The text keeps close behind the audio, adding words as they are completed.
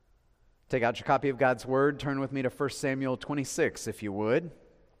Take out your copy of God's Word. Turn with me to 1 Samuel 26, if you would.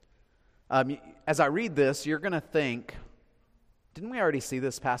 As I read this, you're going to think, didn't we already see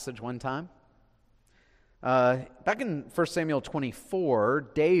this passage one time? Back in 1 Samuel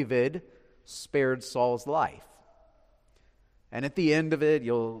 24, David spared Saul's life. And at the end of it,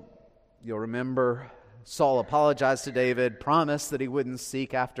 you'll remember Saul apologized to David, promised that he wouldn't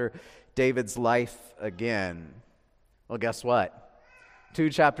seek after David's life again. Well, guess what? 2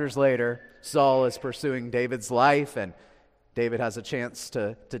 chapters later, Saul is pursuing David's life, and David has a chance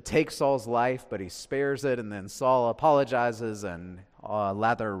to take Saul's life, but he spares it, and then Saul apologizes, and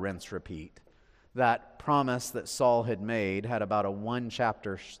lather, rinse, repeat. That promise that Saul had made had about a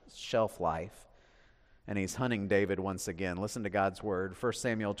 1-chapter shelf life, and he's hunting David once again. Listen to God's word, 1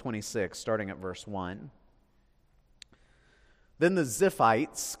 Samuel 26, starting at verse 1. Then the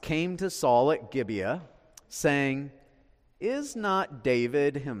Ziphites came to Saul at Gibeah, saying, "Is not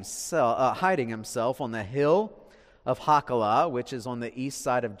David himself hiding himself on the hill of Hachilah, which is on the east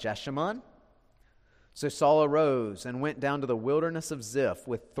side of Jeshimon?" So Saul arose and went down to the wilderness of Ziph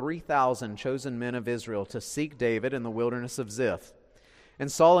with 3,000 chosen men of Israel to seek David in the wilderness of Ziph.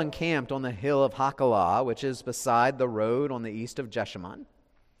 And Saul encamped on the hill of Hachilah, which is beside the road on the east of Jeshimon.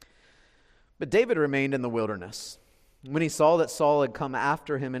 But David remained in the wilderness. When he saw that Saul had come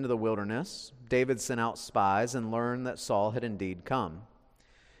after him into the wilderness, David sent out spies and learned that Saul had indeed come.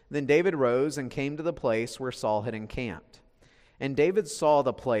 Then David rose and came to the place where Saul had encamped. And David saw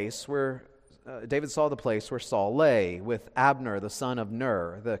the place where Saul lay, with Abner the son of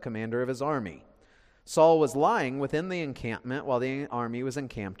Ner, the commander of his army. Saul was lying within the encampment while the army was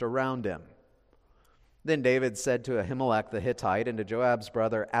encamped around him. Then David said to Ahimelech the Hittite and to Joab's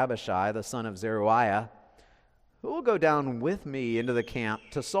brother Abishai the son of Zeruiah, "Who will go down with me into the camp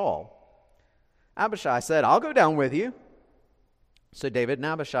to Saul?" Abishai said, "I'll go down with you." So David and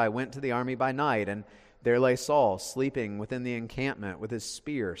Abishai went to the army by night, and there lay Saul sleeping within the encampment with his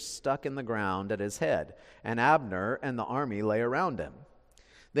spear stuck in the ground at his head, and Abner and the army lay around him.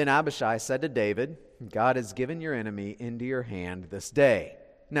 Then Abishai said to David, "God has given your enemy into your hand this day.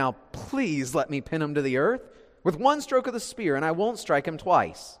 Now please let me pin him to the earth with one stroke of the spear, and I won't strike him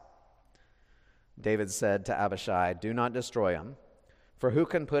twice." David said to Abishai, "Do not destroy him, for who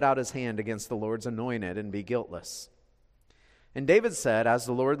can put out his hand against the Lord's anointed and be guiltless?" And David said, "As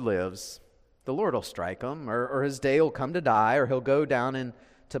the Lord lives, the Lord will strike him, or his day will come to die, or he'll go down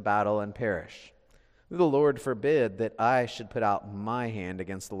into battle and perish. The Lord forbid that I should put out my hand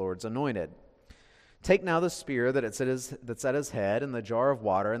against the Lord's anointed. Take now the spear that's at his head and the jar of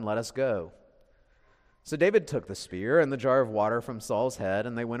water, and let us go." So David took the spear and the jar of water from Saul's head,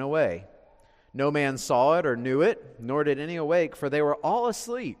 and they went away. No man saw it or knew it, nor did any awake, for they were all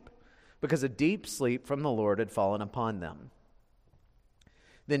asleep, because a deep sleep from the Lord had fallen upon them.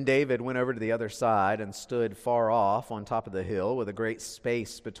 Then David went over to the other side and stood far off on top of the hill with a great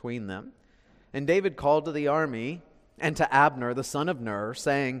space between them. And David called to the army and to Abner the son of Ner,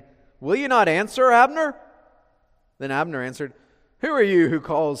 saying, "Will you not answer, Abner?" Then Abner answered, "Who are you who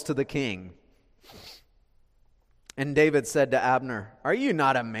calls to the king?" And David said to Abner, "Are you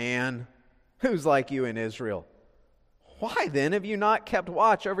not a man? Who's like you in Israel? Why then have you not kept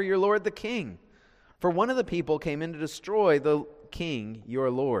watch over your lord the king? For one of the people came in to destroy the king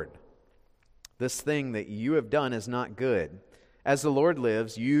your lord. This thing that you have done is not good. As the Lord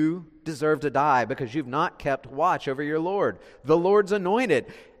lives, you deserve to die because you've not kept watch over your lord, the Lord's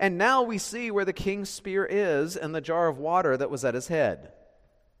anointed. And now we see where the king's spear is and the jar of water that was at his head."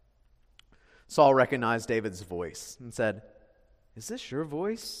 Saul recognized David's voice and said, "Is this your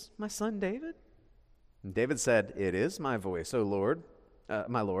voice, my son David?" And David said, "It is my voice, O Lord,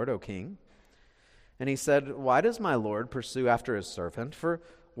 my lord, O king." And he said, "Why does my lord pursue after his servant? For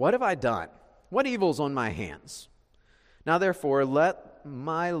what have I done? What evil's on my hands? Now therefore, let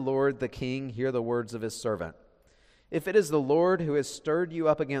my lord the king hear the words of his servant. If it is the Lord who has stirred you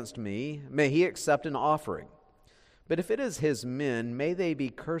up against me, may he accept an offering. But if it is his men, may they be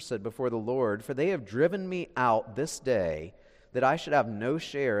cursed before the Lord, for they have driven me out this day, that I should have no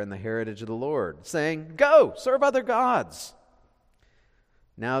share in the heritage of the Lord, saying, 'Go, serve other gods.'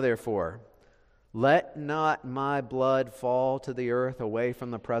 Now therefore, let not my blood fall to the earth away from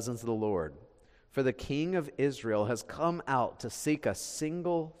the presence of the Lord. For the king of Israel has come out to seek a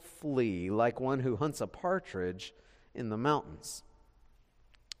single flea, like one who hunts a partridge in the mountains."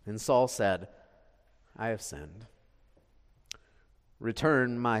 And Saul said, "I have sinned.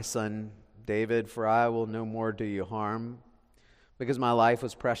 Return, my son David, for I will no more do you harm, because my life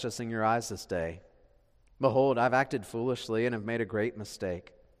was precious in your eyes this day. Behold, I've acted foolishly and have made a great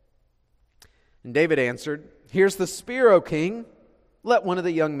mistake." And David answered, "Here's the spear, O king. Let one of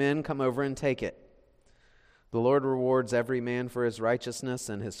the young men come over and take it. The Lord rewards every man for his righteousness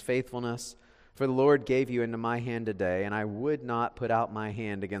and his faithfulness. For the Lord gave you into my hand today, and I would not put out my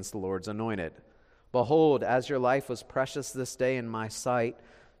hand against the Lord's anointed. Behold, as your life was precious this day in my sight,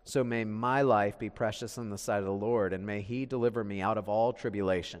 so may my life be precious in the sight of the Lord, and may he deliver me out of all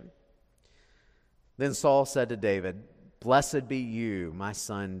tribulation. Then Saul said to David, Blessed be you, my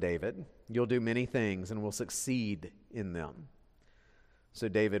son David. You'll do many things and will succeed in them. So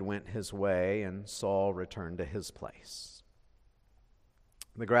David went his way, and Saul returned to his place.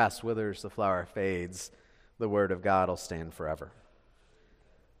 The grass withers, the flower fades. The word of God will stand forever.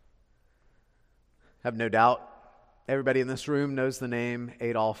 I have no doubt everybody in this room knows the name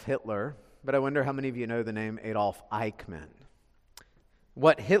Adolf Hitler, but I wonder how many of you know the name Adolf Eichmann.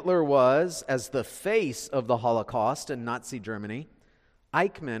 What Hitler was as the face of the Holocaust in Nazi Germany,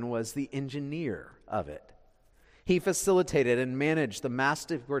 Eichmann was the engineer of it. He facilitated and managed the mass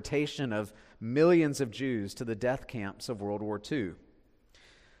deportation of millions of Jews to the death camps of World War II.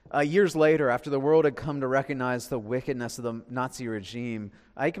 Years later, after the world had come to recognize the wickedness of the Nazi regime,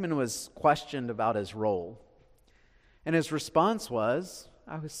 Eichmann was questioned about his role. And his response was,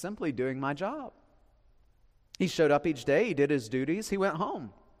 I was simply doing my job. He showed up each day, he did his duties, he went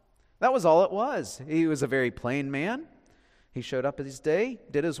home. That was all it was. He was a very plain man. He showed up each day,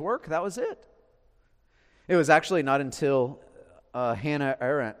 did his work, that was it. It was actually not until Hannah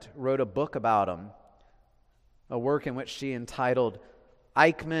Arendt wrote a book about him, a work in which she entitled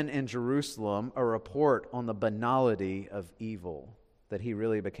Eichmann in Jerusalem, a report on the banality of evil, that he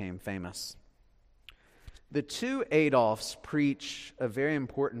really became famous. The two Adolfs preach a very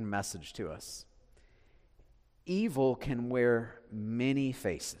important message to us. Evil can wear many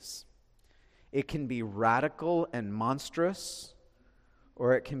faces. It can be radical and monstrous,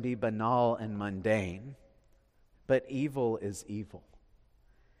 or it can be banal and mundane. But evil is evil.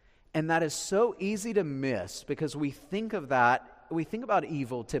 And that is so easy to miss because we think about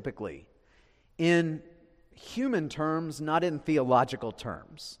evil typically in human terms, not in theological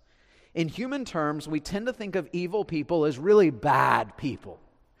terms. In human terms, we tend to think of evil people as really bad people.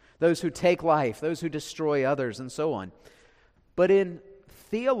 Those who take life, those who destroy others, and so on. But in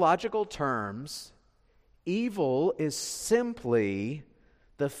theological terms, evil is simply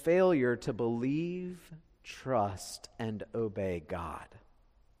the failure to believe, trust, and obey God.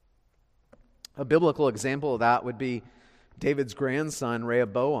 A biblical example of that would be David's grandson,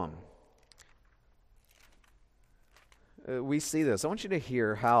 Rehoboam. We see this. I want you to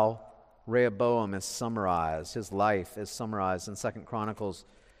hear how Rehoboam is summarized. His life is summarized in 2 Chronicles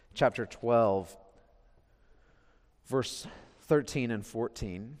chapter 12, verse 13 and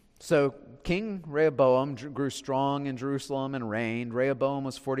 14. So King Rehoboam grew strong in Jerusalem and reigned. Rehoboam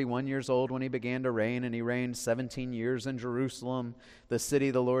was 41 years old when he began to reign, and he reigned 17 years in Jerusalem, the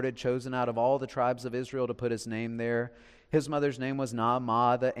city the Lord had chosen out of all the tribes of Israel to put his name there. His mother's name was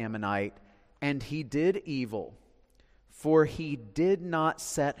Naamah the Ammonite, and he did evil, for he did not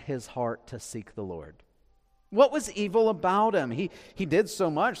set his heart to seek the Lord. What was evil about him? He did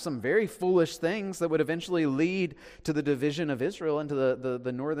so much, some very foolish things that would eventually lead to the division of Israel into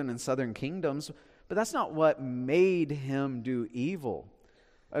the northern and southern kingdoms. But that's not what made him do evil.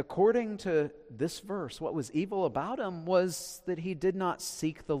 According to this verse, what was evil about him was that he did not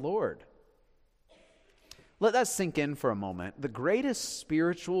seek the Lord. Let that sink in for a moment. The greatest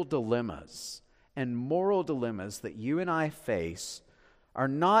spiritual dilemmas and moral dilemmas that you and I face are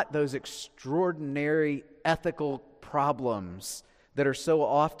not those extraordinary ethical problems that are so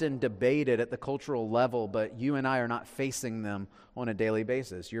often debated at the cultural level, but you and I are not facing them on a daily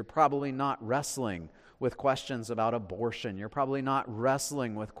basis. You're probably not wrestling with questions about abortion. You're probably not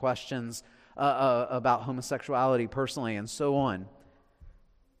wrestling with questions about homosexuality personally, and so on.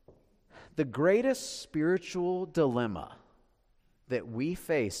 The greatest spiritual dilemma that we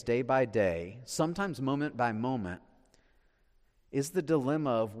face day by day, sometimes moment by moment, is the dilemma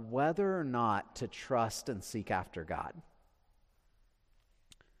of whether or not to trust and seek after God.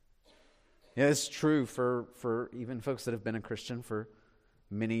 Yeah, it's true for even folks that have been a Christian for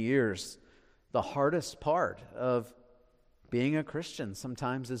many years. The hardest part of being a Christian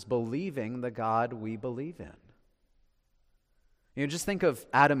sometimes is believing the God we believe in. You know, just think of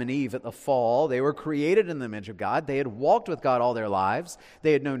Adam and Eve at the fall. They were created in the image of God. They had walked with God all their lives.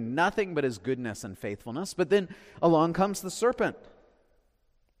 They had known nothing but His goodness and faithfulness. But then along comes the serpent.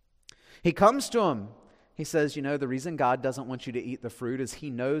 He comes to him. He says, you know, the reason God doesn't want you to eat the fruit is He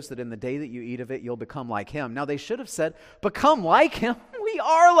knows that in the day that you eat of it, you'll become like Him. Now, they should have said, become like Him. We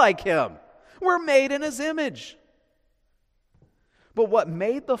are like Him. We're made in His image. But what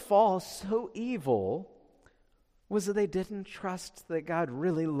made the fall so evil was that they didn't trust that God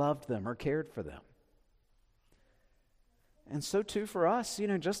really loved them or cared for them. And so too for us,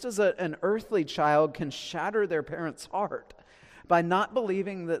 just as an earthly child can shatter their parent's heart by not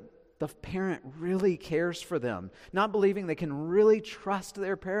believing that the parent really cares for them, not believing they can really trust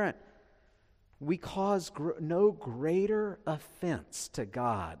their parent, we cause no greater offense to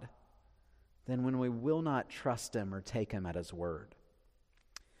God than when we will not trust Him or take Him at His word.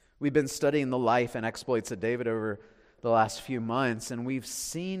 We've been studying the life and exploits of David over the last few months, and we've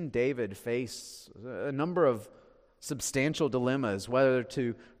seen David face a number of substantial dilemmas, whether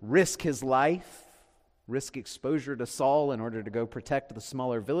to risk his life, risk exposure to Saul in order to go protect the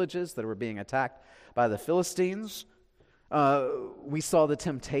smaller villages that were being attacked by the Philistines. We saw the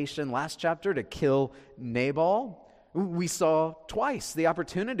temptation last chapter to kill Nabal. We saw twice the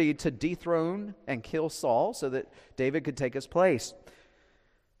opportunity to dethrone and kill Saul so that David could take his place.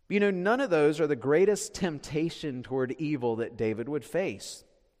 None of those are the greatest temptation toward evil that David would face.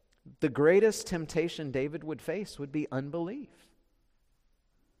 The greatest temptation David would face would be unbelief.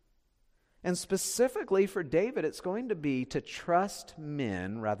 And specifically for David, it's going to be to trust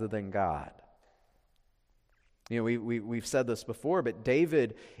men rather than God. We've said this before, but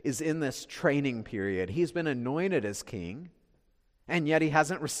David is in this training period. He's been anointed as king, and yet he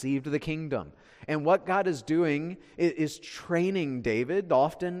hasn't received the kingdom. And what God is doing is training David,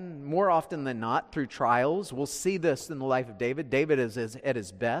 more often than not, through trials. We'll see this in the life of David. David is at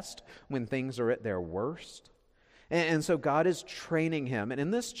his best when things are at their worst. And so God is training him. And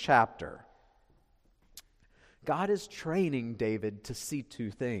in this chapter, God is training David to see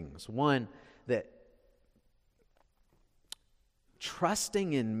two things. One, that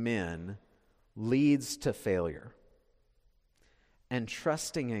trusting in men leads to failure, and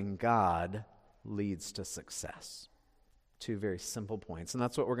trusting in God leads to success. Two very simple points, and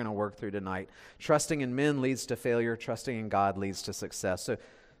that's what we're going to work through tonight. Trusting in men leads to failure. Trusting in God leads to success. So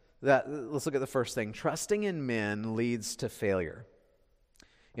let's look at the first thing. Trusting in men leads to failure.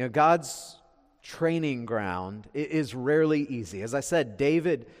 God's training ground is rarely easy. As I said,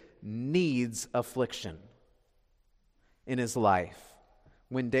 David needs affliction in his life.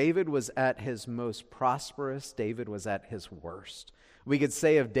 When David was at his most prosperous, David was at his worst. We could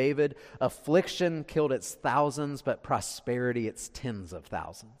say of David, affliction killed its thousands, but prosperity its tens of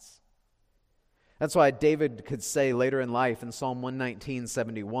thousands. That's why David could say later in life in Psalm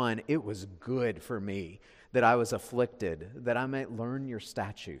 119:71, "It was good for me that I was afflicted, that I might learn your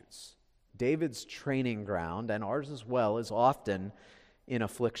statutes." David's training ground, and ours as well, is often in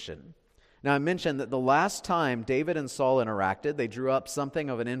affliction. Now, I mentioned that the last time David and Saul interacted, they drew up something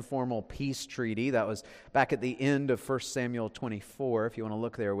of an informal peace treaty. That was back at the end of 1 Samuel 24, if you want to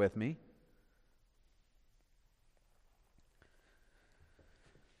look there with me.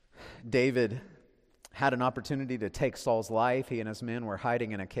 David had an opportunity to take Saul's life. He and his men were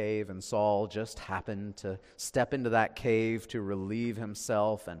hiding in a cave, and Saul just happened to step into that cave to relieve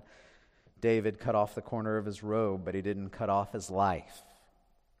himself, and David cut off the corner of his robe, but he didn't cut off his life.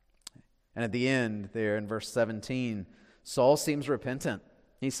 And at the end there in verse 17, Saul seems repentant.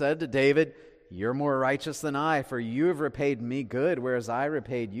 He said to David, "You're more righteous than I, for you have repaid me good, whereas I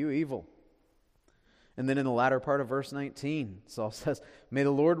repaid you evil." And then in the latter part of verse 19, Saul says, "May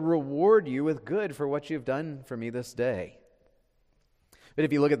the Lord reward you with good for what you've done for me this day." But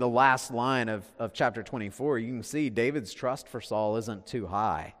if you look at the last line of chapter 24, you can see David's trust for Saul isn't too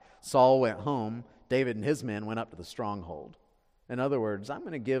high. Saul went home. David and his men went up to the stronghold. In other words, I'm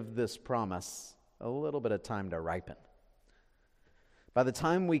going to give this promise a little bit of time to ripen. By the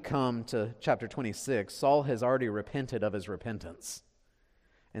time we come to chapter 26, Saul has already repented of his repentance.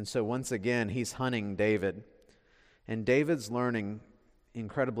 And so once again, he's hunting David. And David's learning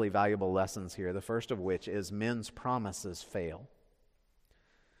incredibly valuable lessons here, the first of which is men's promises fail.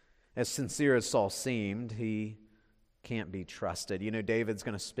 As sincere as Saul seemed, he can't be trusted. David's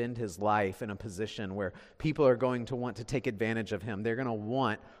going to spend his life in a position where people are going to want to take advantage of him. They're going to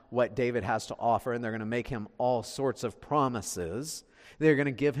want what David has to offer, and they're going to make him all sorts of promises. They're going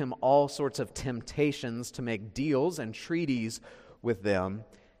to give him all sorts of temptations to make deals and treaties with them.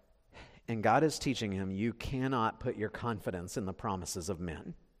 And God is teaching him, you cannot put your confidence in the promises of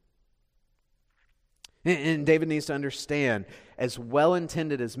men. And David needs to understand, as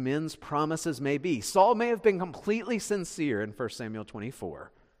well-intended as men's promises may be, Saul may have been completely sincere in 1 Samuel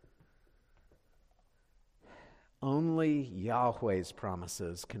 24. Only Yahweh's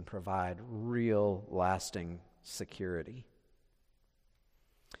promises can provide real, lasting security.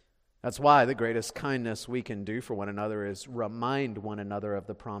 That's why the greatest kindness we can do for one another is remind one another of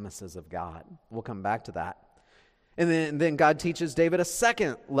the promises of God. We'll come back to that. And then God teaches David a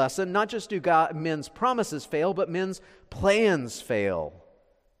second lesson. Not just do men's promises fail, but men's plans fail.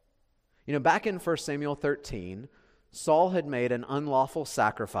 Back in 1 Samuel 13, Saul had made an unlawful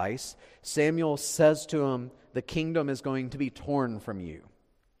sacrifice. Samuel says to him, the kingdom is going to be torn from you.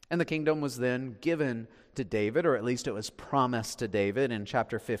 And the kingdom was then given to David, or at least it was promised to David in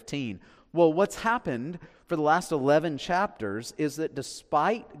chapter 15. Well, what's happened for the last 11 chapters is that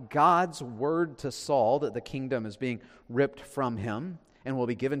despite God's word to Saul that the kingdom is being ripped from him and will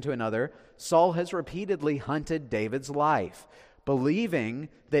be given to another, Saul has repeatedly hunted David's life, believing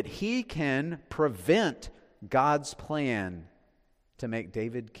that he can prevent God's plan to make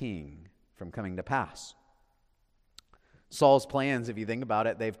David king from coming to pass. Saul's plans, if you think about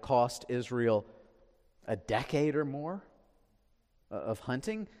it, they've cost Israel a decade or more of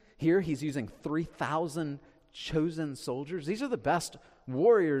hunting. Here he's using 3,000 chosen soldiers. These are the best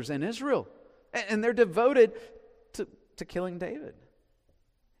warriors in Israel, and they're devoted to killing David.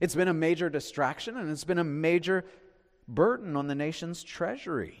 It's been a major distraction, and it's been a major burden on the nation's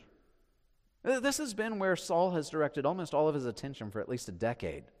treasury. This has been where Saul has directed almost all of his attention for at least a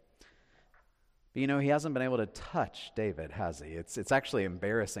decade. But he hasn't been able to touch David, has he? It's actually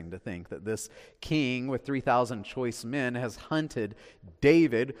embarrassing to think that this king with 3,000 choice men has hunted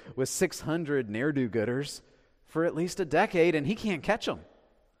David with 600 ne'er-do-gooders for at least a decade, and he can't catch them.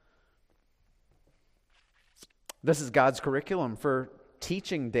 This is God's curriculum for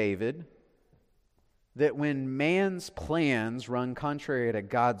teaching David that when man's plans run contrary to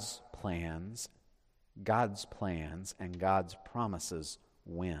God's plans and God's promises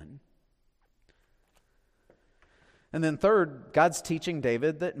win. And then third, God's teaching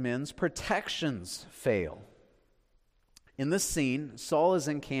David that men's protections fail. In this scene, Saul is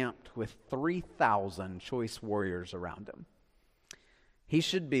encamped with 3,000 choice warriors around him. He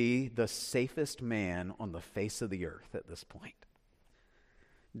should be the safest man on the face of the earth at this point.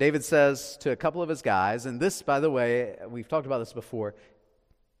 David says to a couple of his guys, and this, by the way, we've talked about this before,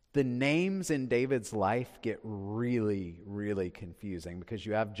 the names in David's life get really, really confusing because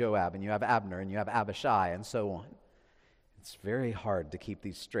you have Joab and you have Abner and you have Abishai and so on. It's very hard to keep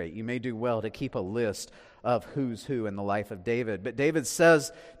these straight. You may do well to keep a list of who's who in the life of David. But David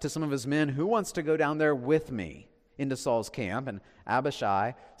says to some of his men, who wants to go down there with me into Saul's camp? And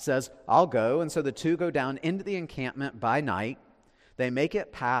Abishai says, I'll go. And so the two go down into the encampment by night. They make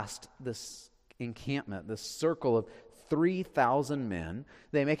it past this encampment, this circle of 3,000 men.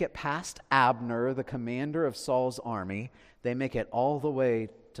 They make it past Abner, the commander of Saul's army. They make it all the way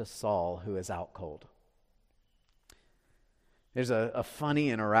to Saul, who is out cold. There's a funny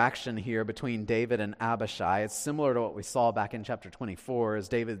interaction here between David and Abishai. It's similar to what we saw back in chapter 24 as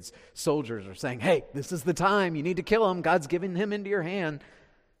David's soldiers are saying, hey, this is the time. You need to kill him. God's given him into your hand.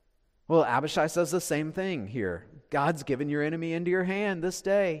 Well, Abishai says the same thing here. God's given your enemy into your hand this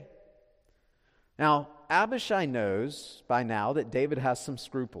day. Now, Abishai knows by now that David has some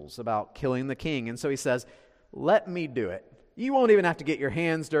scruples about killing the king. And so he says, let me do it. You won't even have to get your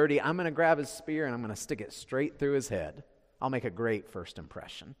hands dirty. I'm going to grab his spear and I'm going to stick it straight through his head. I'll make a great first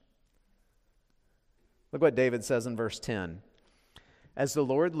impression. Look what David says in verse 10. As the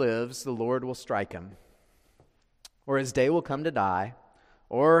Lord lives, the Lord will strike him, or his day will come to die,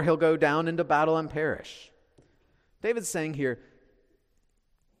 or he'll go down into battle and perish. David's saying here,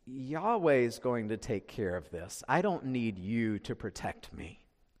 Yahweh is going to take care of this. I don't need you to protect me.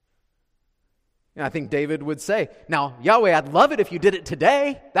 And I think David would say, now, Yahweh, I'd love it if you did it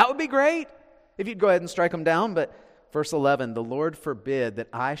today. That would be great if you'd go ahead and strike him down, but Verse 11, the Lord forbid that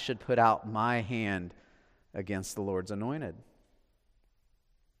I should put out my hand against the Lord's anointed.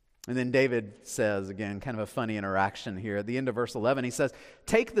 And then David says, again, kind of a funny interaction here. At the end of verse 11, he says,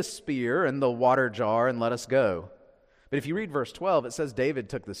 take the spear and the water jar and let us go. But if you read verse 12, it says David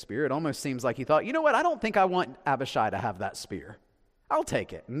took the spear. It almost seems like he thought, you know what, I don't think I want Abishai to have that spear. I'll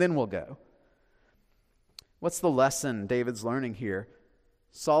take it, and then we'll go. What's the lesson David's learning here?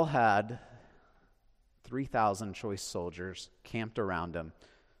 Saul had 3,000 choice soldiers camped around him.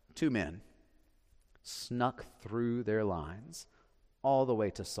 2 men snuck through their lines all the way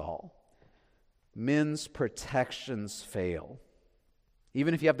to Saul. Men's protections fail.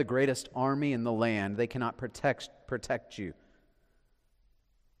 Even if you have the greatest army in the land, they cannot protect you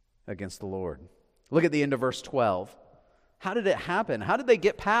against the Lord. Look at the end of verse 12. How did it happen? How did they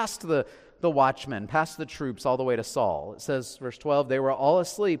get past the watchmen, past the troops, all the way to Saul? It says, verse 12, they were all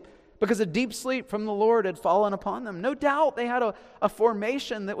asleep because a deep sleep from the Lord had fallen upon them. No doubt they had a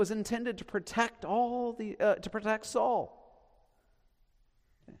formation that was intended to protect protect Saul.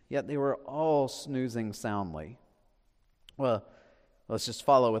 Yet they were all snoozing soundly. Well, let's just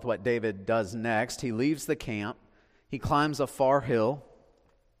follow with what David does next. He leaves the camp He climbs a far hill.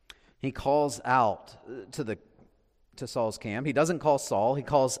 He calls out to Saul's camp. He doesn't call Saul. He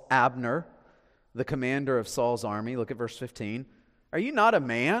calls Abner, the commander of Saul's army. Look at verse 15. Are you not a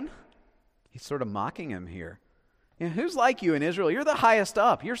man? He's sort of mocking him here. Who's like you in Israel? You're the highest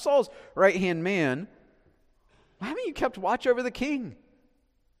up. You're Saul's right-hand man. Why haven't you kept watch over the king?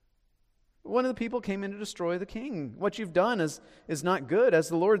 One of the people came in to destroy the king. What you've done is not good. As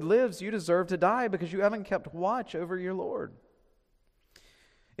the Lord lives, you deserve to die because you haven't kept watch over your Lord.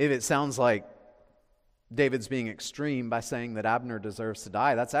 If it sounds like David's being extreme by saying that Abner deserves to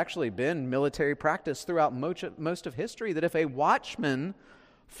die, that's actually been military practice throughout most of history, that if a watchman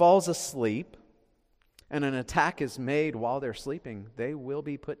falls asleep and an attack is made while they're sleeping, they will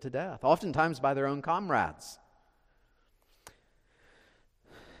be put to death, oftentimes by their own comrades.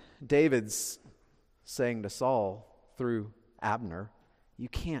 David's saying to Saul through Abner, you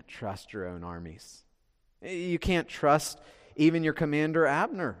can't trust your own armies. You can't trust even your commander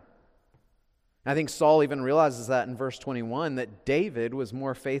Abner. I think Saul even realizes that in verse 21, that David was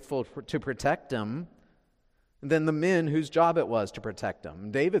more faithful to protect him than the men whose job it was to protect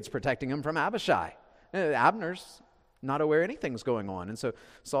him. David's protecting him from Abishai. Abner's not aware anything's going on. And so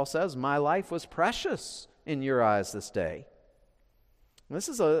Saul says, my life was precious in your eyes this day. This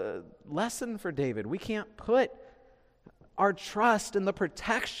is a lesson for David. We can't put our trust in the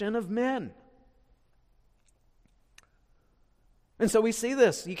protection of men. And so we see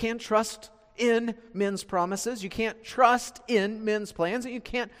this. You can't trust in men's promises. You can't trust in men's plans. And you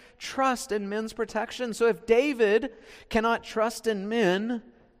can't trust in men's protection. So if David cannot trust in men,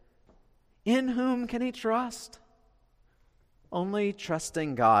 in whom can he trust? Only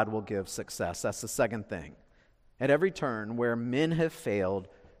trusting God will give success. That's the second thing. At every turn where men have failed,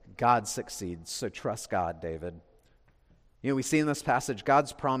 God succeeds. So trust God, David. We see in this passage,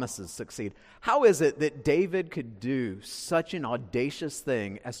 God's promises succeed. How is it that David could do such an audacious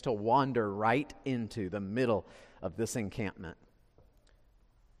thing as to wander right into the middle of this encampment?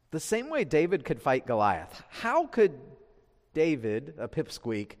 The same way David could fight Goliath. How could David, a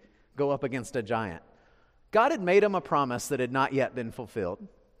pipsqueak, go up against a giant? God had made him a promise that had not yet been fulfilled.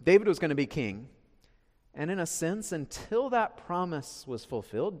 David was going to be king. And in a sense, until that promise was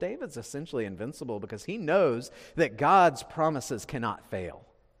fulfilled, David's essentially invincible because he knows that God's promises cannot fail.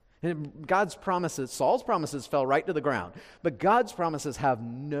 And God's promises, Saul's promises fell right to the ground, but God's promises have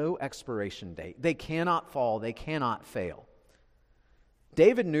no expiration date. They cannot fall, they cannot fail.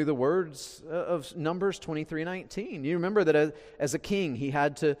 David knew the words of Numbers 23:19. You remember that as a king, he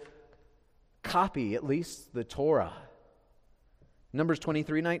had to copy at least the Torah. Numbers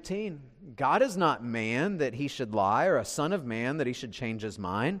 23:19. God is not man that he should lie, or a son of man that he should change his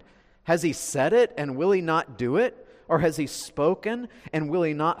mind. Has he said it, and will he not do it? Or has he spoken, and will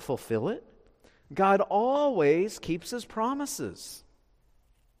he not fulfill it? God always keeps his promises.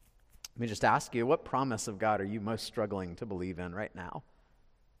 Let me just ask you, what promise of God are you most struggling to believe in right now?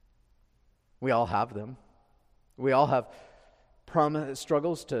 We all have them. We all have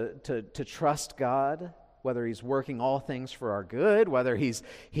struggles to trust God, whether he's working all things for our good, whether he's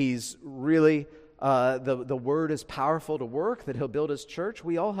really, the word is powerful to work, that he'll build his church.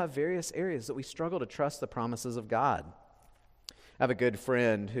 We all have various areas that we struggle to trust the promises of God. I have a good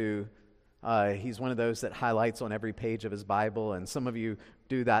friend who, he's one of those that highlights on every page of his Bible, and some of you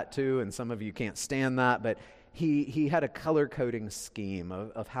do that too, and some of you can't stand that, but he had a color-coding scheme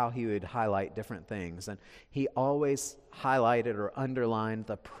of how he would highlight different things, and he always highlighted or underlined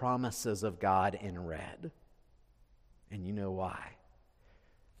the promises of God in red. And you know why?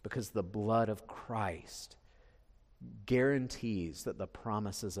 Because the blood of Christ guarantees that the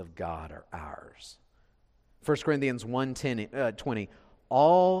promises of God are ours. 1 Corinthians 1:20,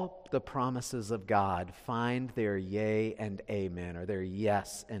 all the promises of God find their yea and amen, or their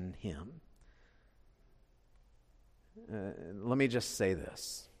yes in him. Let me just say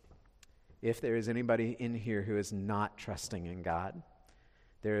this. If there is anybody in here who is not trusting in God,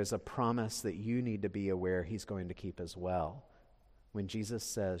 there is a promise that you need to be aware he's going to keep as well. When Jesus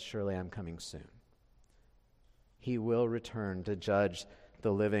says, surely I'm coming soon. He will return to judge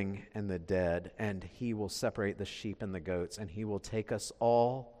the living and the dead, and he will separate the sheep and the goats, and he will take us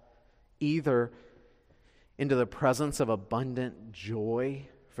all either into the presence of abundant joy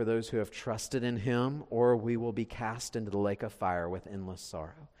for those who have trusted in him, or we will be cast into the lake of fire with endless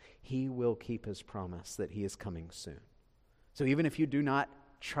sorrow. He will keep his promise that he is coming soon. So even if you do not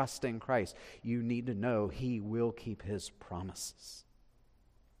trust in Christ, you need to know he will keep his promises.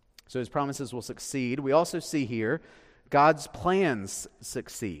 So his promises will succeed. We also see here God's plans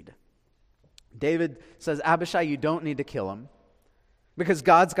succeed. David says, Abishai, you don't need to kill him. Because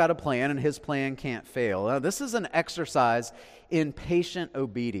God's got a plan and his plan can't fail. Now, this is an exercise in patient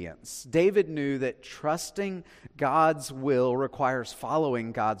obedience. David knew that trusting God's will requires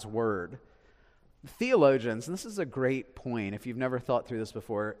following God's word. Theologians, and this is a great point if you've never thought through this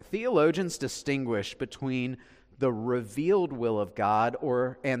before, theologians distinguish between the revealed will of God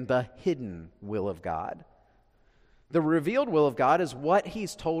and the hidden will of God. The revealed will of God is what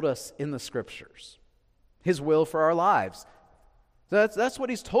he's told us in the Scriptures, his will for our lives. That's what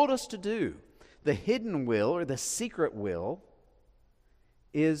he's told us to do. The hidden will, or the secret will,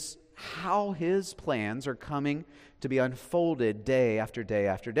 is how his plans are coming to be unfolded day after day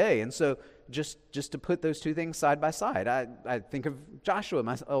after day. And so just to put those two things side by side, I think of Joshua,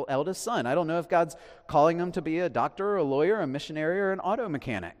 my eldest son. I don't know if God's calling him to be a doctor or a lawyer, a missionary or an auto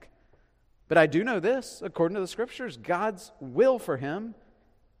mechanic. But I do know this, according to the Scriptures, God's will for him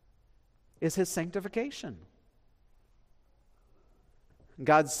is his sanctification.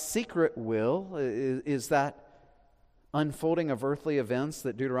 God's secret will is that unfolding of earthly events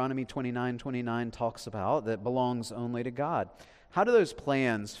that Deuteronomy 29:29 talks about that belongs only to God. How do those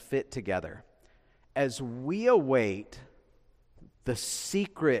plans fit together? As we await the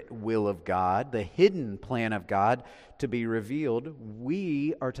secret will of God, the hidden plan of God to be revealed,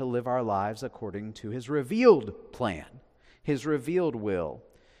 we are to live our lives according to his revealed plan, his revealed will.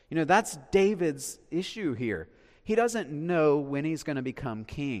 You know, that's David's issue here. He doesn't know when he's going to become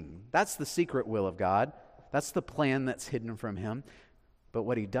king. That's the secret will of God. That's the plan that's hidden from him. But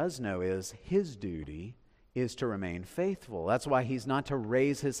what he does know is his duty is to remain faithful. That's why he's not to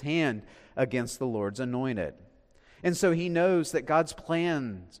raise his hand against the Lord's anointed. And so he knows that God's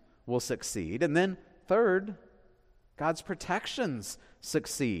plans will succeed. And then third, God's protections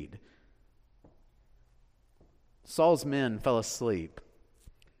succeed. Saul's men fell asleep.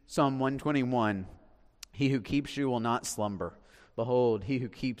 Psalm 121, he who keeps you will not slumber. Behold, he who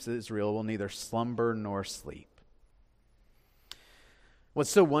keeps Israel will neither slumber nor sleep. What's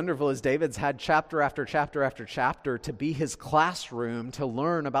so wonderful is David's had chapter after chapter after chapter to be his classroom to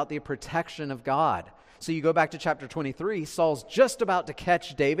learn about the protection of God. So you go back to chapter 23, Saul's just about to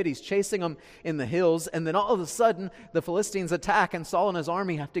catch David. He's chasing him in the hills, and then all of a sudden the Philistines attack, and Saul and his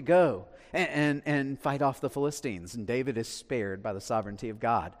army have to go and fight off the Philistines. And David is spared by the sovereignty of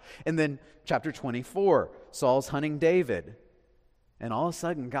God. And then chapter 24, Saul's hunting David. And all of a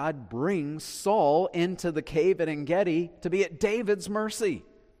sudden, God brings Saul into the cave at En-Gedi to be at David's mercy.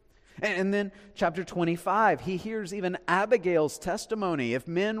 And then chapter 25, he hears even Abigail's testimony. If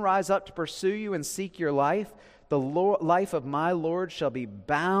men rise up to pursue you and seek your life, the life of my Lord shall be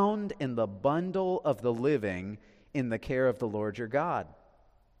bound in the bundle of the living in the care of the Lord your God.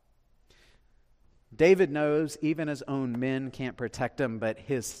 David knows even his own men can't protect him, but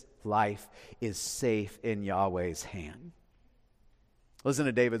his life is safe in Yahweh's hand. Listen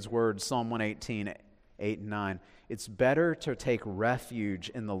to David's words, Psalm 118, 8 and 9. It's better to take refuge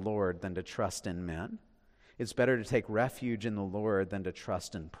in the Lord than to trust in men. It's better to take refuge in the Lord than to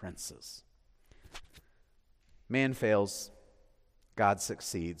trust in princes. Man fails, God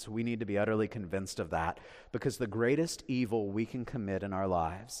succeeds. We need to be utterly convinced of that, because the greatest evil we can commit in our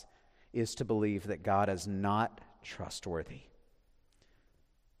lives is to believe that God is not trustworthy.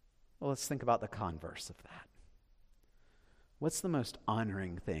 Well, let's think about the converse of that. What's the most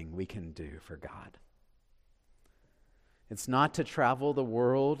honoring thing we can do for God? It's not to travel the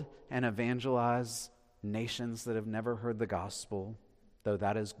world and evangelize nations that have never heard the gospel, though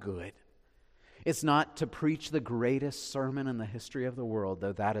that is good. It's not to preach the greatest sermon in the history of the world,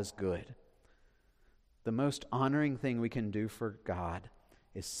 though that is good. The most honoring thing we can do for God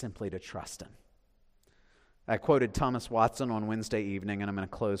is simply to trust him. I quoted Thomas Watson on Wednesday evening, and I'm going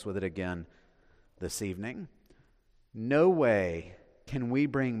to close with it again this evening. No way can we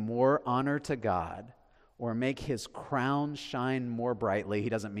bring more honor to God or make his crown shine more brightly. He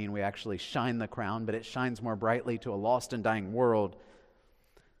doesn't mean we actually shine the crown, but it shines more brightly to a lost and dying world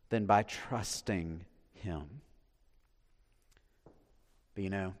than by trusting him. But you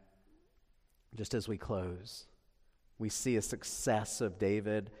know, just as we close, we see a success of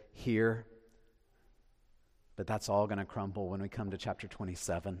David here, but that's all going to crumble when we come to chapter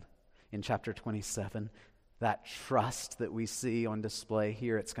 27. In chapter 27, that trust that we see on display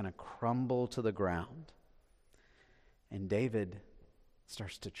here, it's going to crumble to the ground. And David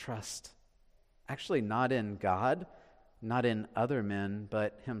starts to trust, actually not in God, not in other men,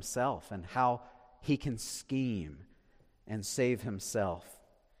 but himself and how he can scheme and save himself.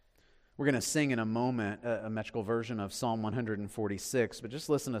 We're going to sing in a moment a metrical version of Psalm 146, but just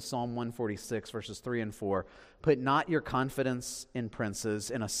listen to Psalm 146, verses 3 and 4. Put not your confidence in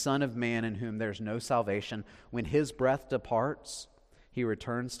princes, in a son of man in whom there's no salvation. When his breath departs, He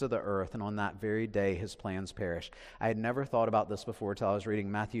returns to the earth, and on that very day his plans perish. I had never thought about this before till I was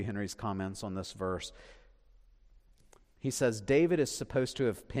reading Matthew Henry's comments on this verse. He says, David is supposed to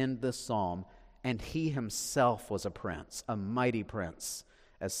have penned this psalm, and he himself was a prince, a mighty prince,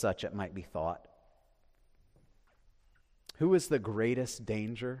 as such it might be thought. Who was the greatest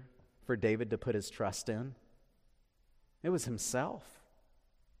danger for David to put his trust in? It was himself.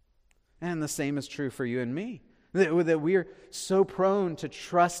 And the same is true for you and me. That we are so prone to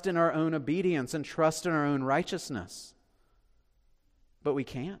trust in our own obedience and trust in our own righteousness. But we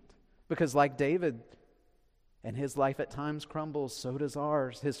can't. Because like David, and his life at times crumbles, so does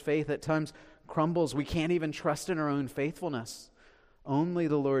ours. His faith at times crumbles. We can't even trust in our own faithfulness. Only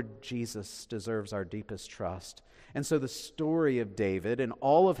the Lord Jesus deserves our deepest trust. And so the story of David and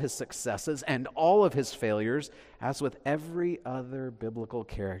all of his successes and all of his failures, as with every other biblical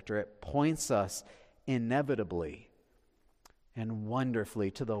character, it points us inevitably and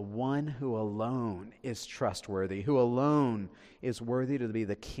wonderfully to the one who alone is trustworthy, who alone is worthy to be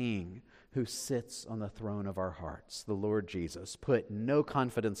the king who sits on the throne of our hearts, the Lord Jesus. Put no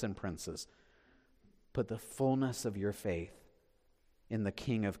confidence in princes. Put the fullness of your faith in the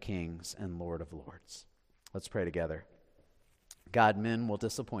King of Kings and Lord of Lords. Let's pray together. God, men will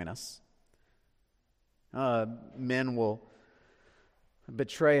disappoint us. Men will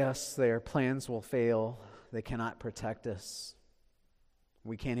betray us. Their plans will fail. They cannot protect us.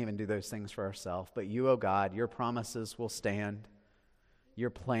 We can't even do those things for ourselves. But you, O God, your promises will stand. Your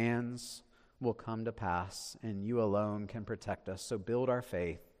plans will come to pass, and you alone can protect us. So build our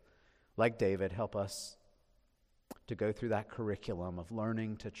faith. Like David, help us to go through that curriculum of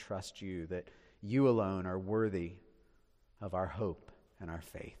learning to trust you, that you alone are worthy of our hope and our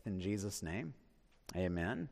faith. In Jesus' name, amen.